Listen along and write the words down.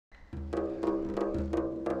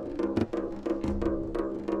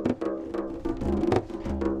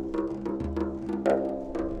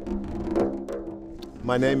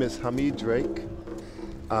My name is Hamid Drake.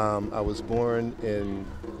 I was born in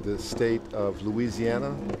the state of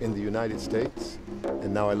Louisiana in the United States,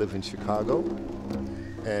 and now I live in Chicago.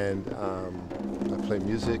 And I play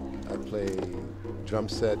music, I play drum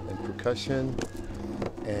set and percussion,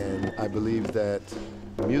 and I believe that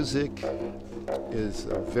music is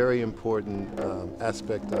a very important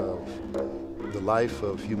aspect of the life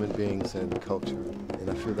of human beings and culture, and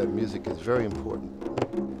I feel that music is very important.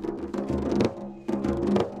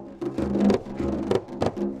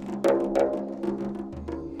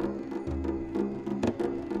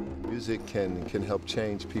 Music can help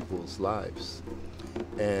change people's lives,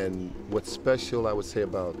 and what's special, I would say,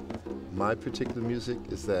 about my particular music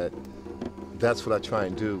is that that's what I try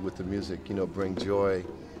and do with the music, bring joy,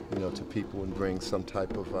 to people and bring some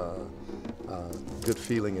type of good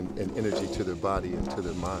feeling and energy to their body and to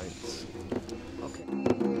their minds. Okay.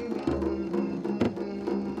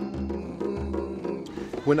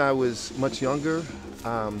 When I was much younger,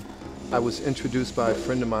 I was introduced by a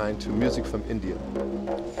friend of mine to music from India,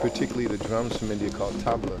 particularly the drums from India called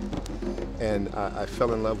tabla. And I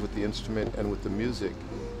fell in love with the instrument and with the music.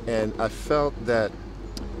 And I felt that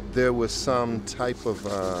there was some type of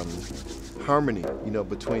harmony,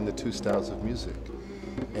 between the two styles of music.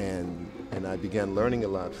 And I began learning a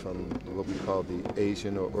lot from what we call the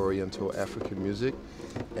Asian or Oriental African music,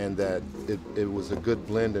 and that it was a good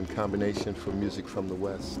blend and combination for music from the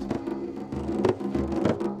West.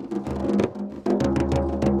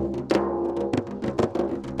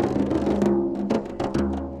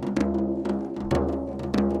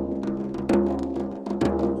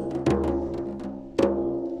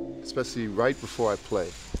 Especially right before I play,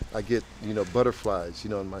 I get, butterflies,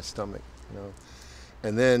 in my stomach,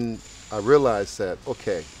 And then I realized that,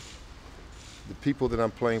 okay, the people that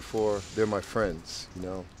I'm playing for, they're my friends,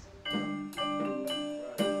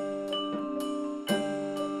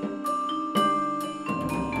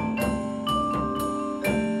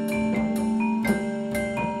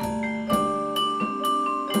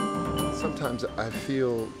 Sometimes I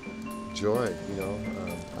feel joy,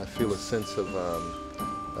 I feel a sense of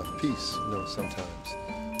peace, sometimes.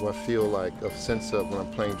 Or I feel like a sense of, when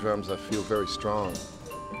I'm playing drums, I feel very strong.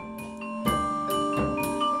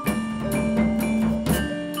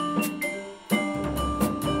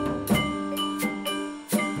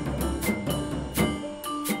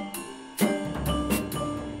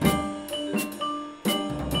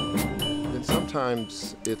 And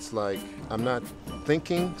sometimes it's like I'm not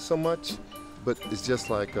thinking so much, but it's just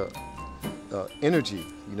like a energy,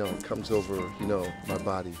 comes over, my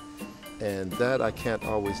body. And that I can't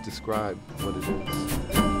always describe what it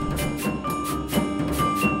is.